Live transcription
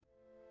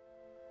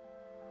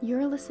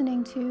You're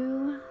listening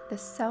to the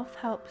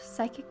Self-Help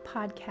Psychic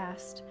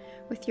Podcast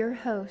with your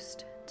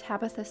host,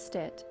 Tabitha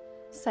Stitt,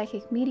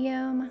 psychic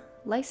medium,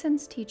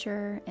 licensed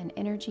teacher, and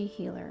energy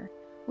healer.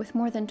 With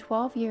more than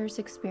 12 years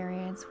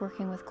experience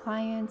working with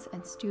clients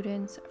and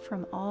students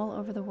from all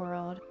over the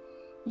world,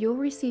 you'll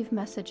receive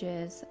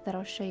messages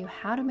that'll show you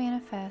how to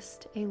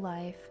manifest a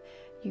life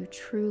you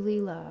truly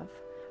love.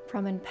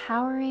 From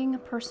empowering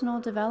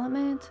personal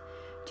development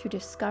to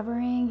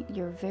discovering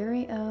your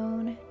very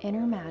own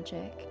inner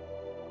magic,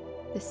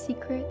 the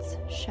secrets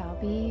shall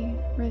be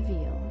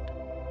revealed.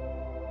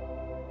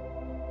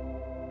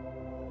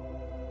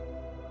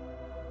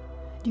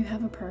 Do you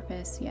have a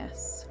purpose?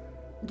 Yes.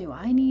 Do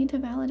I need to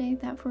validate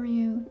that for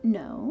you?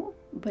 No.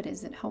 But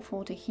is it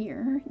helpful to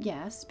hear?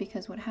 Yes,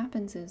 because what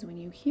happens is when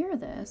you hear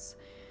this,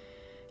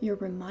 you're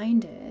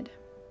reminded,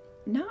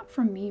 not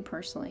from me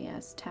personally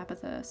as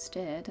Tabitha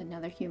Stitt,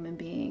 another human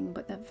being,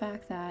 but the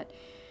fact that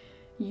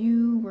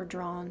you were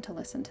drawn to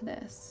listen to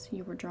this.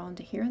 You were drawn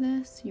to hear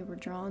this. You were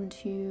drawn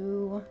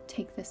to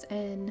take this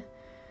in.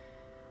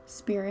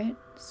 Spirit,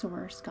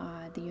 Source,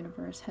 God, the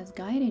universe has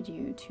guided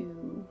you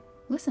to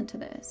listen to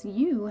this.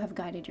 You have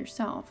guided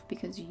yourself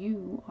because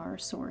you are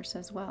Source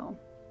as well.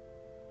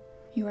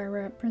 You are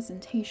a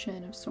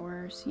representation of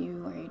Source.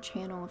 You are a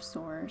channel of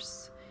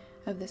Source,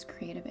 of this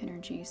creative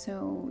energy.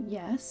 So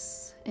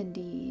yes,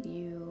 indeed,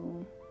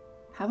 you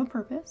have a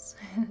purpose.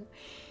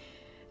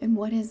 And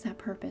what is that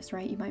purpose,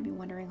 right? You might be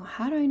wondering, well,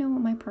 how do I know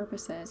what my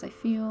purpose is? I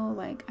feel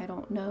like I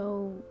don't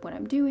know what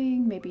I'm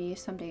doing. Maybe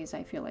some days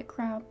I feel like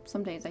crap.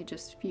 Some days I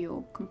just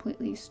feel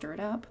completely stirred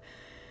up.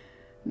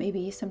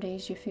 Maybe some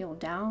days you feel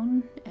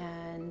down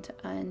and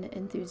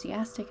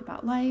unenthusiastic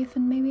about life.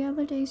 And maybe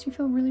other days you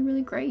feel really,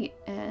 really great.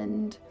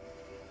 And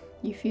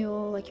you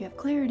feel like you have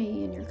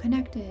clarity and you're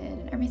connected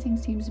and everything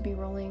seems to be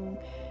rolling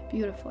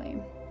beautifully.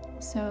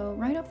 So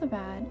right off the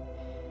bat,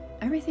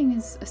 everything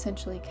is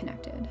essentially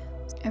connected.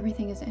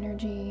 Everything is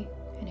energy,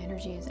 and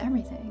energy is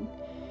everything.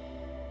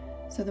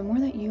 So the more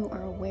that you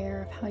are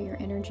aware of how your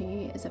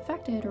energy is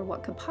affected or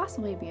what could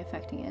possibly be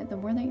affecting it, the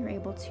more that you're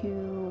able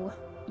to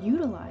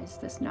utilize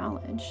this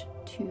knowledge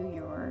to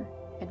your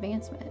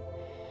advancement.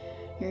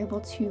 You're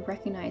able to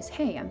recognize,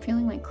 hey, I'm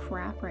feeling like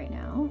crap right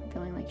now. I'm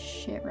feeling like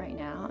shit right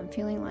now. I'm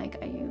feeling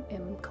like I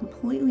am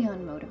completely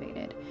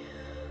unmotivated.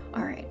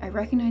 All right, I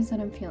recognize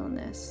that I'm feeling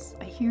this.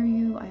 I hear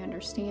you. I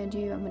understand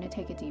you. I'm going to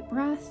take a deep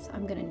breath.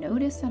 I'm going to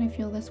notice that I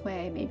feel this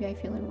way. Maybe I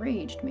feel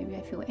enraged. Maybe I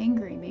feel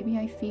angry. Maybe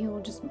I feel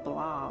just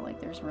blah, like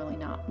there's really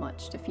not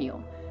much to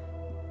feel.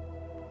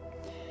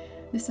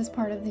 This is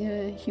part of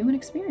the human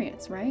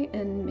experience, right?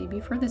 And maybe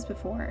you've heard this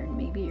before, and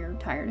maybe you're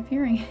tired of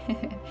hearing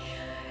it.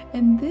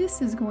 And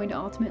this is going to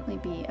ultimately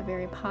be a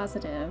very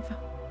positive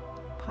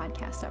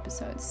podcast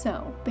episode.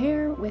 So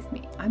bear with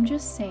me. I'm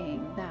just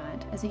saying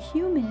that as a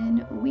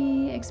human,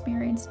 we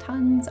experience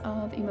tons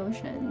of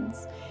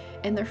emotions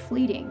and they're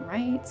fleeting,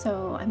 right?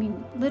 So, I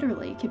mean,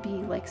 literally it could be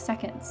like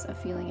seconds of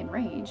feeling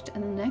enraged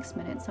and the next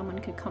minute someone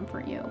could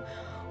comfort you,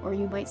 or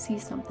you might see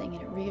something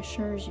and it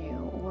reassures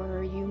you,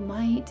 or you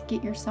might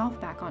get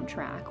yourself back on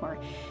track, or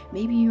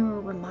maybe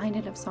you're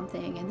reminded of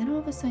something and then all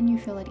of a sudden you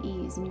feel at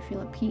ease and you feel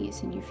at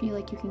peace and you feel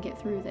like you can get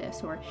through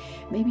this, or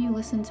maybe you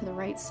listen to the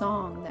right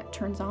song that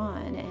turns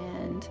on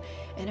and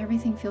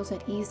everything feels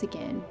at ease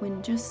again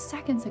when just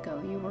seconds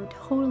ago you were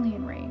totally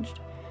enraged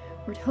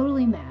or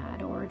totally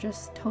mad or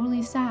just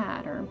totally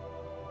sad or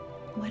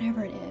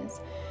whatever it is.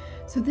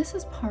 So this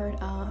is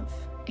part of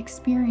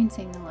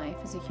experiencing the life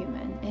as a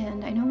human.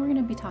 And I know we're going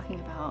to be talking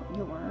about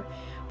your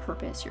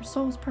purpose, your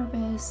soul's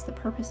purpose, the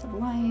purpose of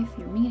life,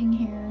 your meaning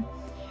here.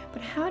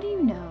 But how do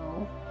you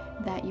know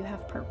that you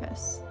have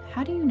purpose?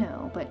 How do you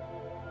know? But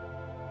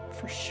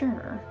for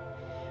sure,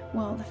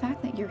 well, the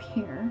fact that you're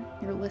here,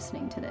 you're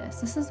listening to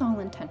this is all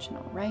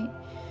intentional, right?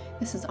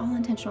 This is all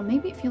intentional.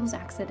 Maybe it feels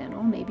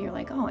accidental. Maybe you're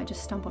like, oh, I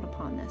just stumbled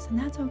upon this, and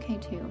that's okay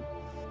too.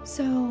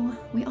 So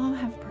we all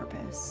have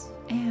purpose.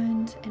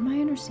 And in my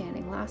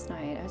understanding, last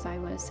night as I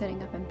was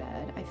sitting up in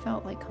bed, I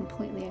felt like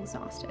completely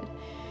exhausted.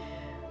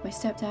 My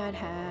stepdad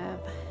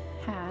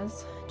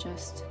has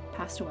just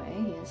passed away.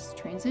 He has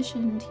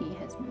transitioned. He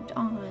has moved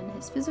on.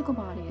 His physical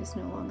body is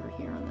no longer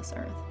here on this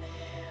earth.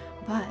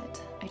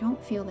 But I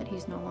don't feel that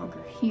he's no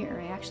longer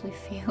here. I actually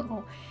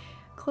feel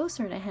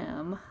closer to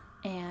him.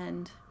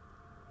 And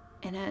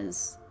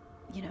as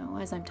you know,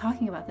 as I'm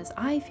talking about this,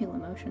 I feel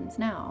emotions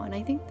now, and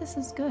I think this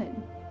is good.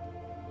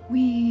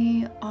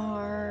 We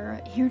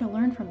are here to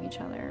learn from each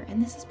other,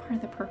 and this is part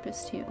of the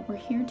purpose too. We're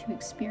here to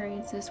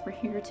experience this. We're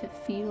here to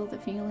feel the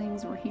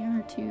feelings. We're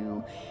here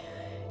to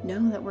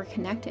know that we're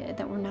connected,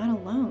 that we're not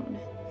alone.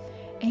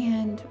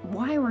 And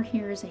why we're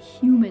here as a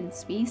human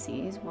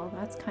species, well,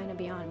 that's kind of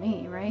beyond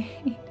me, right?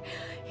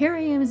 Here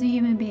I am as a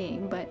human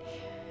being, but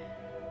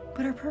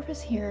our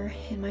purpose here,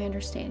 in my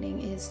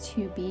understanding, is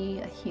to be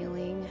a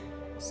healing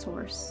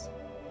source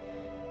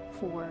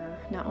for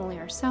not only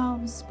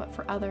ourselves, but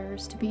for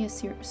others, to be a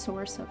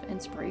source of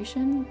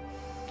inspiration,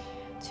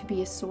 to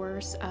be a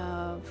source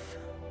of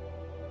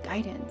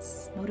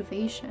guidance,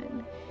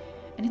 motivation,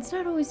 And it's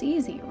not always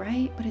easy,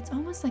 right? But it's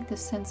almost like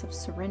this sense of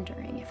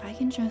surrendering. If I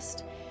can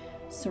just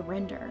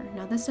surrender.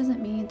 Now, this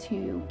doesn't mean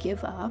to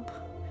give up.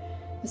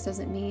 This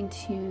doesn't mean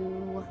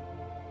to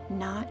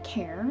not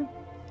care.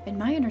 In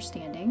my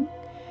understanding,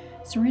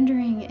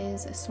 surrendering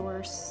is a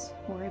source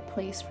or a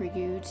place for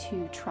you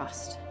to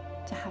trust,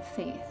 to have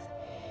faith.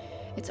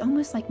 It's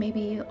almost like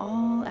maybe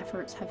all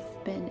efforts have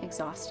been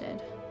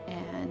exhausted,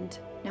 and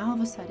now all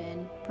of a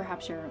sudden,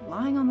 perhaps you're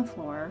lying on the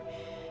floor,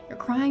 you're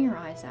crying your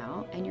eyes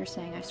out, and you're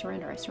saying, I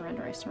surrender, I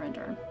surrender, I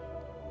surrender.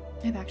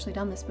 I've actually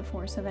done this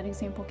before, so that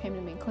example came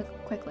to me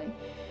quickly.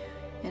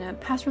 In a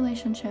past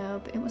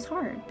relationship, it was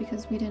hard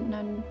because we didn't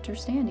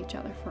understand each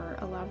other for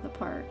a lot of the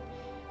part.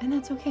 And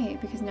that's okay,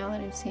 because now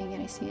that I'm seeing it,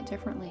 I see it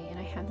differently, and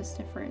I have this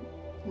different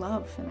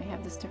love, and I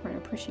have this different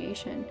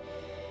appreciation.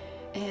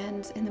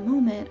 And in the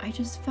moment, I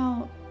just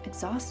felt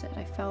exhausted.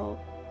 I felt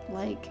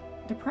like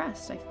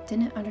depressed. I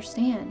didn't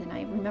understand. And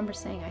I remember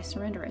saying, I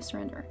surrender, I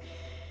surrender.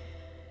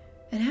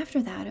 And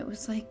after that, it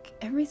was like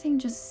everything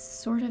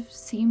just sort of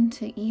seemed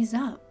to ease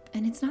up.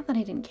 And it's not that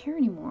I didn't care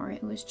anymore.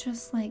 It was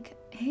just like,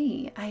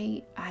 hey,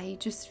 I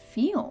just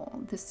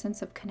feel this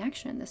sense of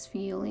connection, this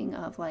feeling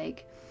of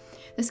like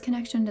this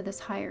connection to this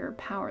higher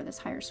power, this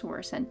higher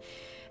source, and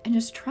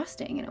just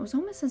trusting. And it was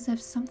almost as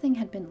if something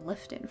had been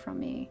lifted from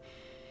me.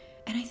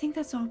 And I think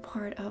that's all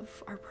part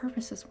of our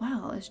purpose as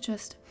well, is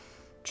just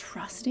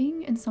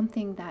trusting in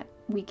something that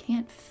we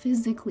can't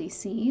physically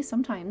see.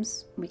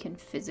 Sometimes we can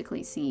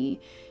physically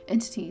see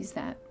entities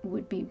that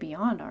would be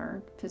beyond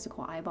our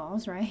physical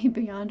eyeballs, right?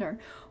 Beyond our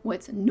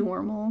what's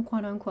normal,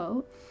 quote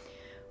unquote.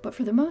 But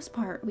for the most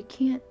part, we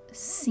can't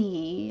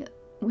see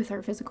with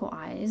our physical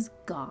eyes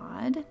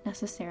God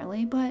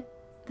necessarily. But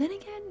then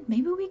again,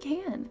 maybe we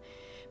can.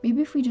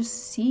 Maybe if we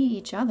just see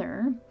each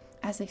other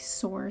as a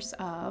source,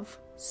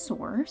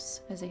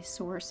 as a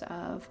source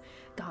of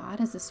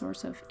God, as a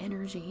source of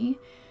energy,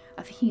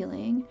 of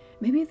healing,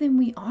 maybe then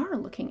we are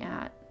looking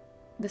at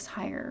this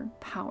higher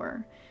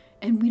power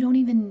and we don't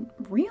even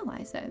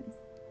realize it.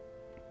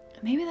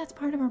 Maybe that's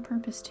part of our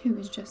purpose too,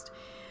 is just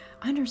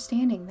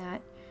understanding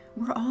that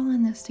we're all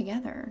in this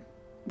together.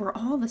 We're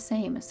all the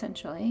same,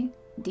 essentially,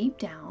 deep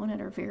down at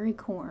our very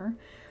core.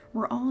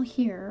 We're all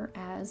here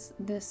as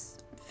this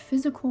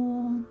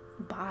physical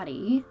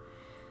body,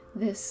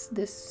 this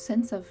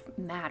sense of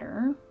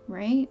matter,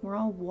 right? We're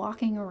all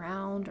walking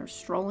around or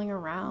strolling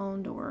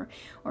around or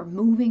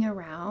moving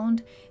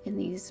around in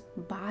these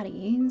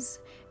bodies,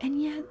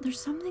 and yet there's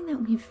something that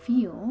we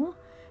feel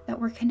that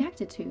we're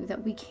connected to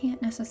that we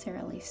can't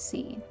necessarily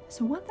see.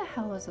 So what the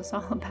hell is this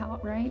all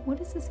about, right? What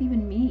does this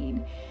even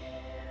mean?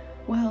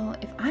 Well,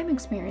 if I'm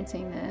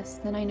experiencing this,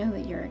 then I know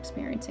that you're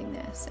experiencing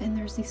this, and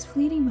there's these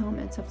fleeting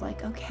moments of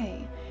like,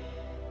 okay,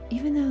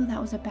 even though that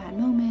was a bad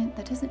moment,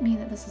 that doesn't mean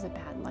that this is a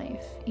bad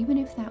life. Even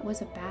if that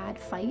was a bad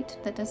fight,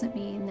 that doesn't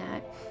mean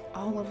that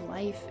all of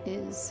life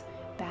is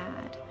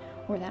bad,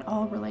 or that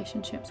all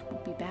relationships will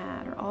be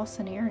bad, or all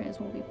scenarios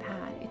will be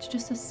bad. It's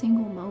just a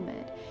single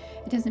moment.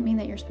 It doesn't mean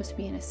that you're supposed to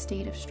be in a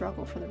state of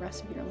struggle for the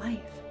rest of your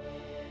life.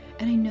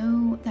 And I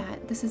know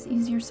that this is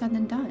easier said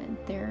than done.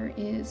 There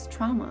is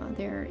trauma,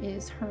 there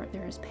is hurt,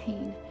 there is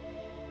pain.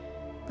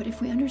 But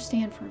if we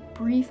understand for a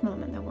brief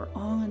moment that we're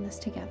all in this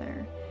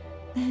together,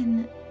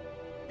 then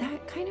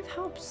that kind of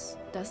helps,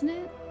 doesn't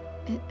it?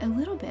 A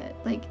little bit.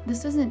 Like,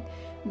 this doesn't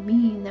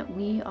mean that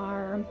we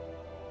are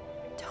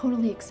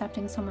totally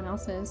accepting someone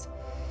else's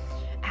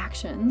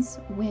actions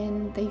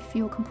when they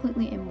feel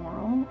completely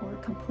immoral or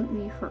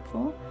completely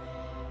hurtful.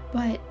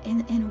 But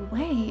in a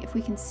way, if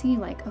we can see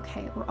like,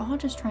 okay, we're all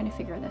just trying to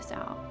figure this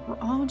out. We're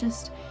all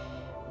just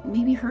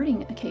maybe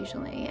hurting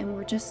occasionally, and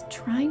we're just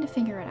trying to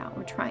figure it out.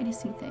 We're trying to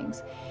see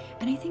things.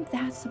 And I think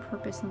that's the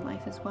purpose in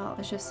life as well.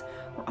 It's just,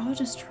 we're all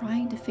just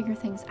trying to figure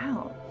things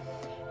out.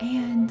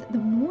 And the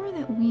more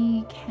that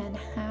we can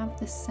have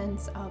this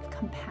sense of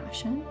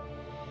compassion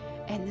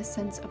and this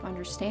sense of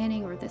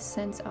understanding, or this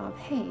sense of,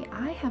 hey,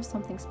 I have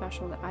something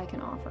special that I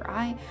can offer.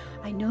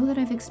 I know that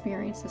I've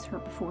experienced this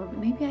hurt before, but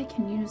maybe I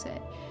can use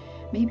it.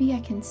 Maybe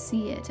I can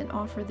see it and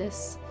offer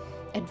this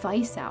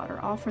advice out,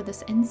 or offer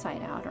this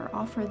insight out, or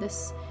offer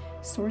this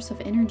source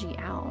of energy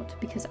out,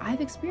 because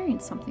I've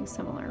experienced something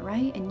similar,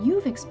 right? And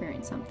you've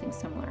experienced something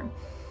similar.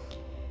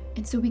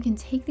 And so we can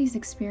take these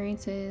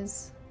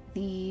experiences,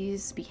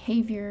 these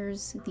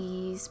behaviors,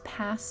 these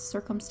past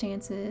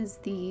circumstances,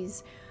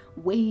 these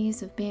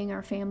ways of being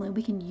our family,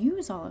 we can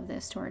use all of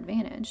this to our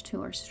advantage,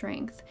 to our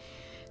strength.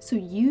 So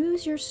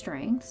use your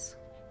strengths,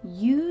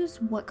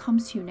 use what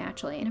comes to you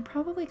naturally, and it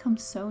probably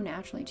comes so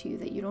naturally to you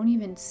that you don't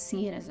even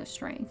see it as a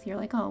strength. You're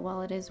like, oh,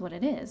 well, it is what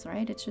it is,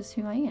 right? It's just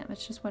who I am.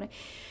 It's just what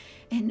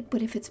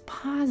but if it's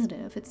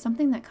positive, it's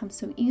something that comes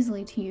so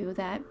easily to you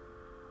that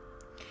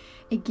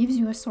it gives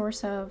you a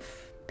source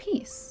of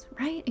peace,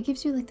 right? It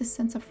gives you like this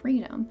sense of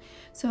freedom.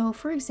 So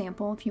for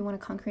example, if you want a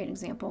concrete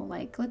example,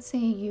 like let's say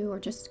you are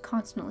just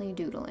constantly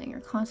doodling, or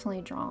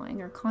constantly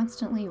drawing, or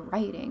constantly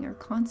writing, or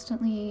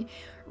constantly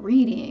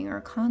reading, or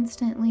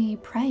constantly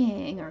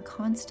praying, or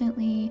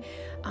constantly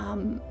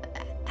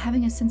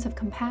having a sense of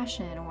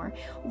compassion, or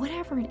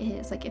whatever it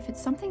is. Like if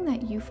it's something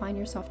that you find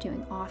yourself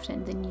doing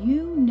often, then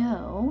you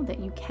know that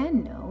you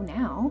can know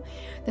now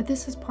that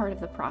this is part of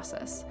the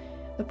process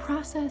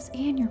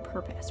and your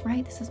purpose,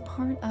 right? This is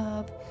part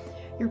of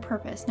your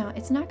purpose. Now,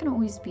 it's not going to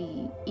always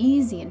be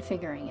easy in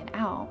figuring it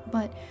out,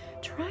 but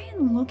try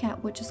and look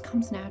at what just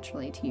comes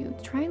naturally to you.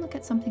 Try and look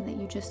at something that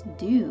you just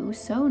do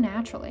so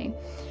naturally.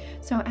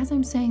 So as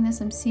I'm saying this,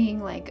 I'm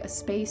seeing like a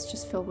space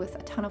just filled with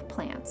a ton of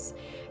plants,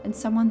 and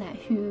someone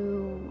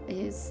who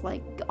is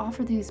like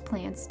offer these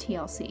plants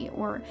TLC,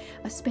 or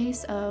a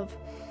space of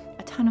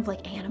a ton of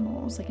like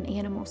animals, like an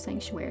animal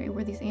sanctuary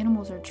where these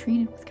animals are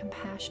treated with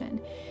compassion.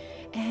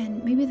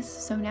 And maybe this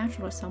is so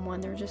natural to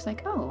someone, they're just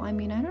like, oh, I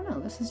mean, I don't know,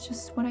 this is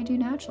just what I do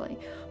naturally.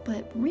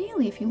 But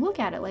really, if you look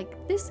at it,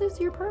 like, this is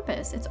your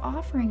purpose. It's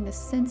offering this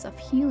sense of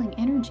healing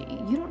energy.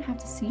 You don't have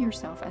to see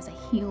yourself as a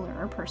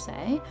healer per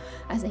se,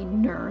 as a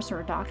nurse or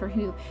a doctor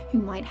who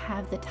might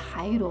have the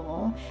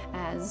title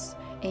as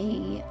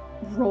a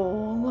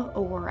role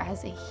or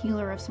as a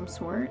healer of some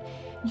sort.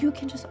 You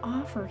can just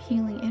offer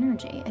healing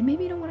energy. And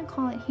maybe you don't want to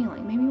call it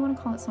healing. Maybe you want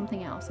to call it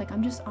something else. Like,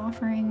 I'm just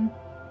offering,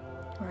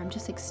 or I'm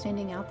just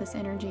extending out this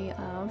energy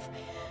of,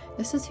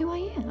 this is who I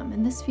am,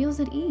 and this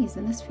feels at ease,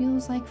 and this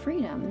feels like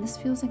freedom, and this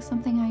feels like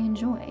something I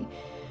enjoy.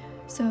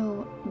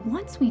 So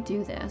once we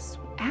do this,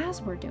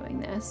 as we're doing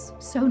this,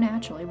 so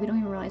naturally, we don't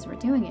even realize we're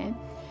doing it,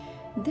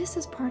 this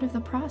is part of the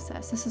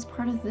process. This is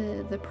part of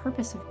the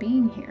purpose of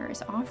being here,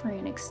 is offering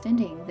and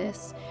extending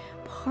this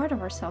part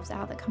of ourselves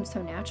out that comes so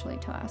naturally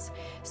to us.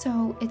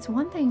 So it's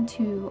one thing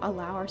to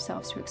allow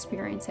ourselves to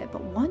experience it,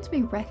 but once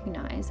we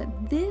recognize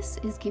that this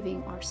is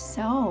giving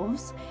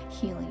ourselves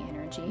healing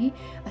energy,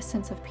 a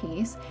sense of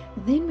peace,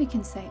 then we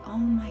can say, oh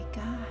my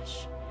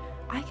gosh,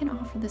 I can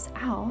offer this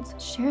out,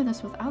 share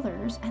this with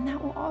others, and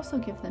that will also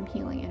give them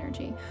healing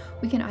energy.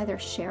 We can either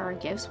share our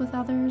gifts with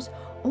others,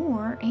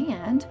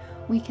 and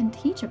we can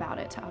teach about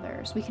it to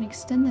others. We can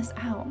extend this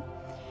out.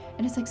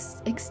 And it's like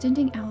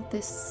extending out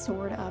this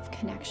sort of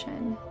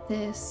connection,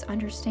 this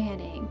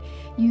understanding.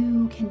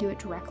 You can do it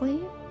directly,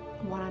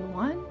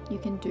 one-on-one. You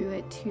can do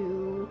it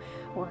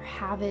or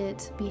have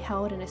it be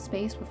held in a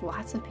space with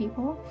lots of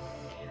people.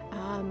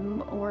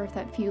 Or if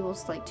that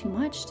feels like too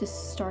much,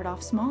 just start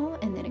off small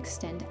and then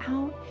extend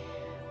out.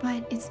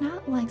 But it's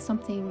not like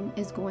something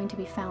is going to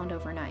be found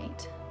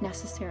overnight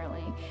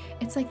necessarily.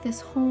 It's like this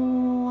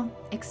whole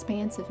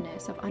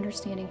expansiveness of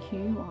understanding who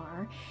you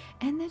are,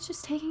 and then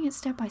just taking it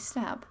step by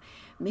step.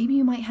 Maybe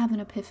you might have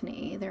an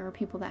epiphany. There are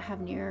people that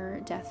have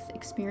near-death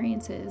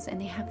experiences and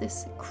they have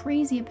this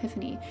crazy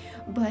epiphany,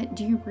 but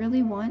do you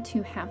really want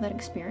to have that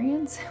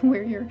experience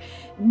where you're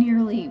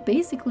nearly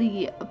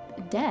basically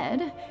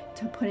dead,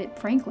 to put it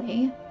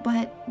frankly?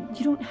 But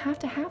you don't have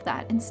to have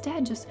that.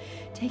 Instead, just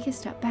take a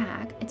step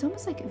back. It's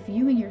almost like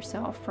viewing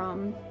yourself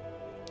from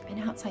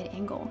an outside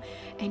angle,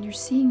 and you're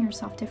seeing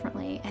yourself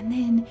differently, and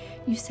then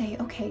you say,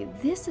 okay,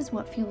 this is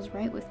what feels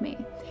right with me.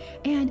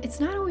 And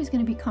it's not always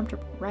going to be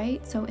comfortable,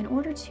 right? So in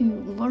order to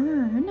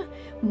learn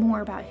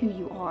more about who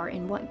you are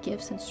and what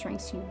gifts and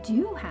strengths you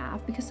do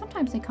have, because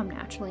sometimes they come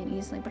naturally and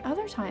easily, but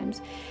other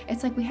times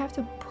it's like we have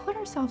to put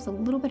ourselves a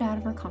little bit out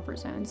of our comfort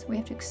zones. We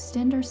have to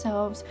extend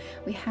ourselves.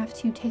 We have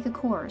to take a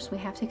course. We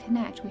have to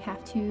connect. We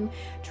have to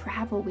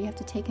travel. We have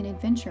to take an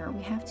adventure.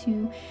 We have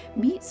to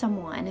meet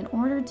someone in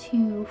order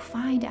to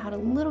find out a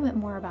little bit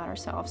more about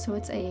ourselves. So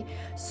it's a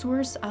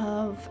source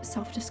of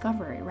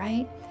self-discovery,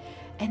 right?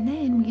 And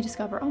then we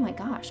discover, oh my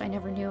gosh, I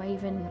never knew I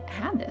even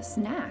had this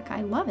knack.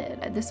 I love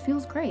it. This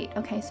feels great.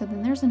 Okay, so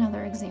then there's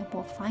another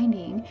example,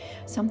 finding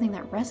something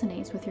that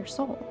resonates with your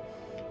soul.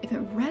 If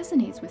it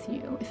resonates with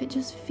you, if it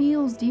just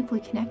feels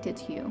deeply connected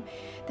to you,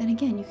 then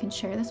again, you can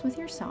share this with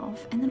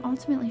yourself and then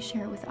ultimately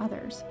share it with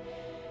others.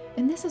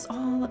 And this is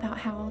all about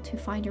how to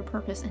find your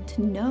purpose and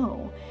to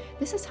know.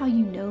 This is how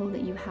you know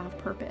that you have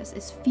purpose,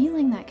 is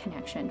feeling that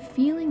connection,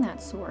 feeling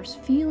that source,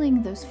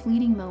 feeling those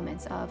fleeting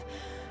moments of,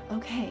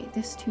 okay,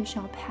 this too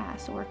shall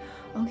pass, or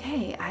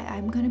okay,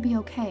 I'm going to be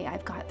okay,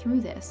 I've got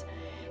through this.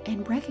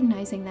 And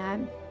recognizing that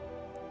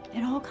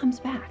it all comes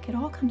back. It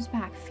all comes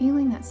back,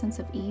 feeling that sense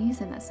of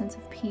ease and that sense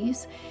of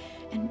peace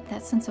and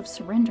that sense of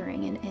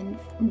surrendering, and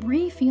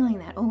re-feeling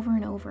that over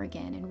and over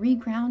again, and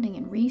regrounding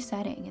and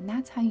resetting. And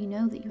that's how you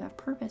know that you have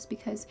purpose,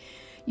 because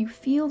you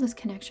feel this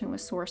connection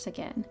with source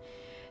again.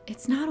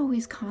 It's not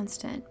always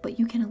constant, but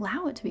you can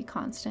allow it to be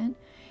constant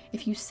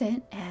if you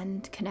sit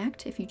and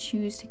connect, if you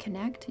choose to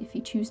connect, if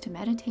you choose to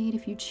meditate,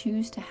 if you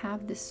choose to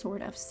have this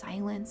sort of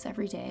silence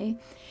every day,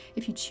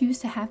 if you choose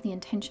to have the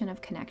intention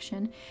of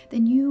connection,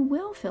 then you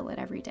will feel it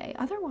every day.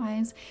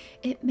 Otherwise,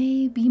 it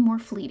may be more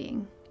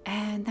fleeting.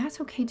 And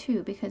that's okay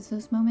too, because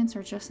those moments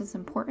are just as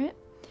important.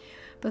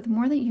 But the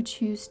more that you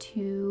choose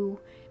to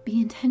be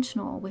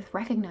intentional with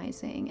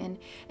recognizing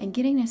and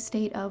getting a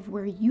state of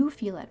where you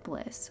feel at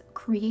bliss,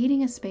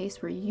 creating a space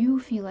where you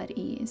feel at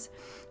ease,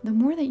 the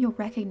more that you'll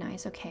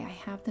recognize, okay, I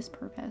have this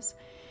purpose.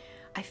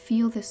 I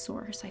feel this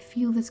source, I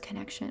feel this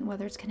connection,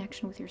 whether it's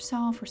connection with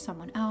yourself or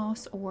someone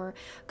else or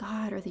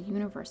God or the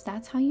universe.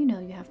 That's how you know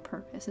you have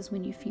purpose, is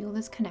when you feel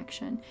this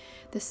connection,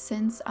 this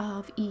sense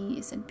of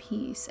ease and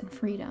peace and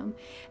freedom.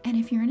 And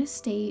if you're in a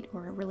state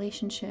or a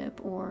relationship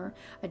or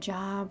a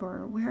job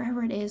or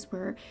wherever it is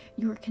where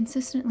you're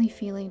consistently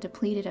feeling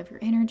depleted of your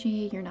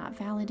energy, you're not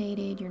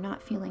validated, you're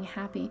not feeling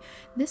happy,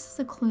 this is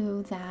a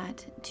clue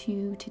that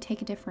to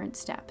take a different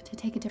step, to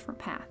take a different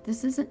path.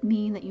 This doesn't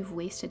mean that you've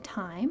wasted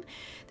time.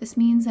 This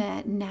means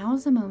that now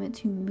is the moment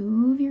to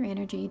move your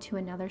energy to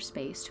another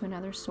space, to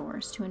another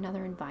source, to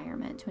another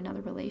environment, to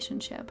another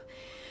relationship.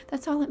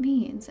 That's all it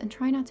means. And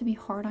try not to be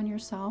hard on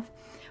yourself,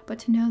 but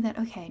to know that,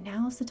 okay,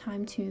 now is the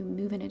time to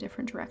move in a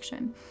different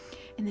direction.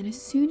 And then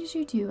as soon as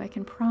you do, I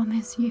can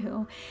promise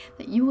you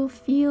that you will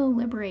feel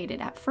liberated.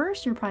 At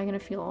first, you're probably going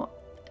to feel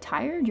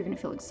tired, you're going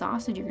to feel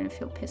exhausted, you're going to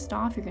feel pissed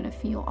off, you're going to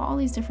feel all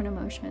these different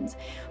emotions,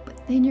 but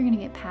then you're going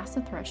to get past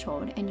the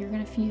threshold and you're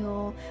going to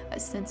feel a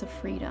sense of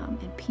freedom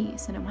and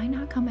peace. And it might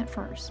not come at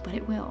first, but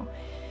it will,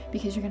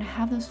 because you're going to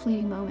have those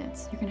fleeting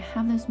moments. You're going to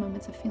have those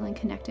moments of feeling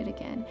connected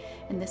again.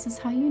 And this is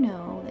how you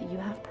know that you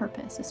have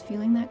purpose, is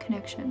feeling that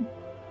connection.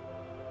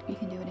 You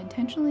can do it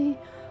intentionally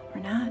or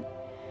not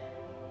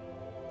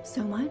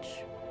so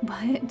much,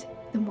 but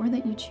the more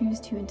that you choose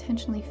to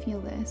intentionally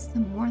feel this, the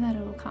more that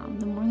it will come,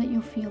 the more that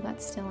you'll feel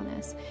that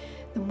stillness,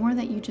 the more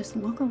that you just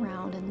look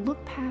around and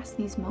look past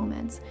these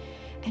moments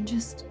and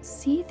just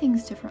see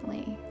things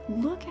differently.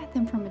 Look at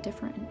them from a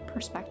different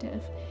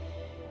perspective,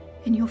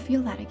 and you'll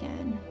feel that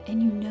again.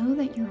 And you know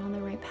that you're on the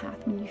right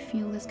path when you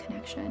feel this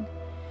connection.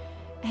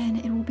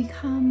 And it will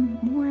become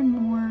more and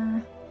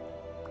more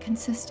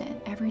consistent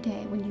every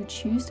day when you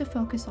choose to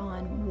focus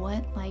on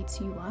what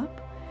lights you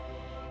up.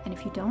 And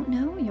if you don't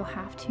know, you'll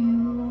have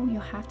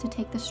to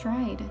take the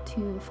stride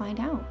to find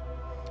out.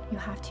 You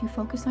have to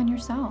focus on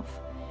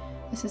yourself.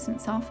 This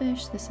isn't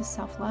selfish. This is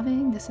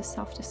self-loving. This is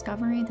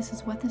self-discovery. This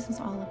is what this is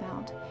all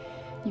about.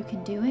 You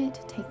can do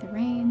it. Take the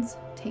reins.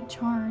 Take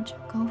charge.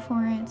 Go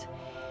for it.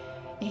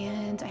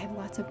 And I have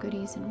lots of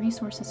goodies and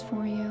resources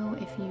for you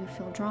if you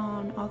feel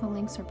drawn. All the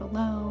links are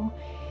below.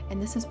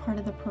 And this is part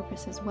of the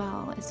purpose as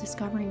well, is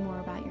discovering more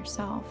about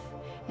yourself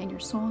and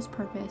your soul's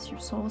purpose, your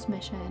soul's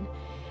mission.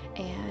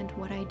 And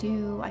what I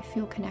do, I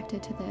feel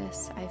connected to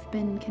this. I've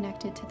been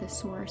connected to this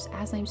source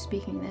as I'm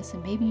speaking this,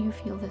 and maybe you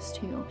feel this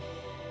too.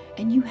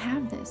 And you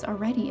have this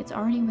already. It's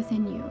already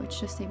within you. It's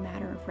just a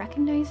matter of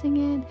recognizing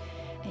it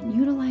and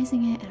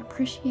utilizing it and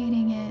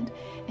appreciating it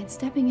and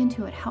stepping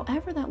into it,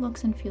 however that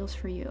looks and feels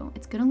for you.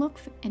 It's going to look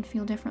and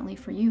feel differently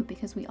for you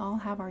because we all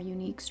have our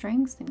unique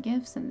strengths and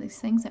gifts and these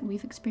things that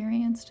we've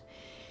experienced.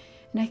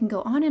 And I can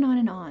go on and on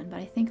and on, but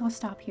I think I'll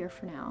stop here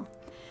for now.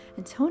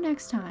 Until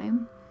next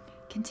time,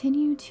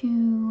 continue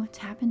to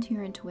tap into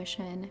your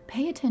intuition.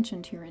 Pay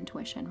attention to your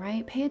intuition,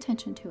 right? Pay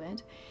attention to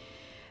it.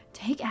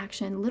 Take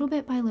action little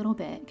bit by little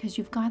bit, because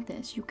you've got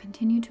this. You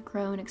continue to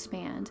grow and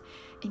expand,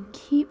 and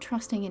keep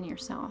trusting in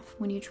yourself.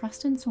 When you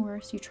trust in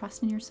Source, you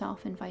trust in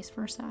yourself, and vice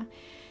versa.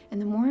 And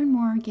the more and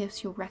more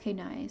gifts you'll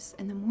recognize,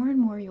 and the more and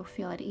more you'll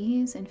feel at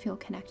ease and feel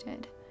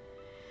connected.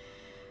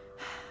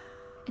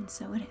 And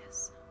so it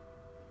is.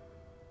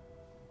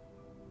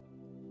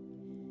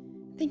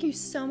 Thank you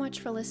so much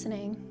for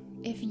listening.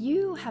 If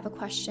you have a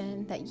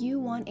question that you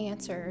want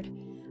answered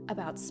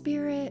about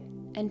spirit,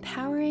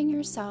 empowering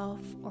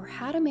yourself, or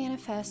how to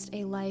manifest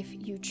a life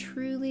you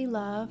truly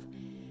love,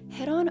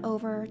 head on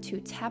over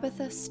to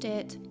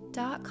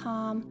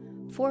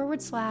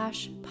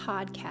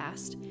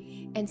tabithastitt.com/podcast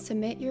and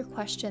submit your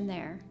question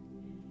there.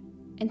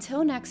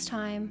 Until next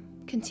time,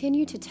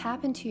 continue to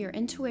tap into your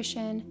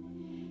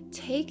intuition,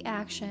 take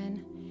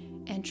action,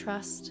 and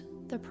trust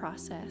the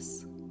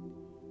process.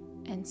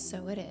 And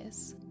so it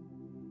is.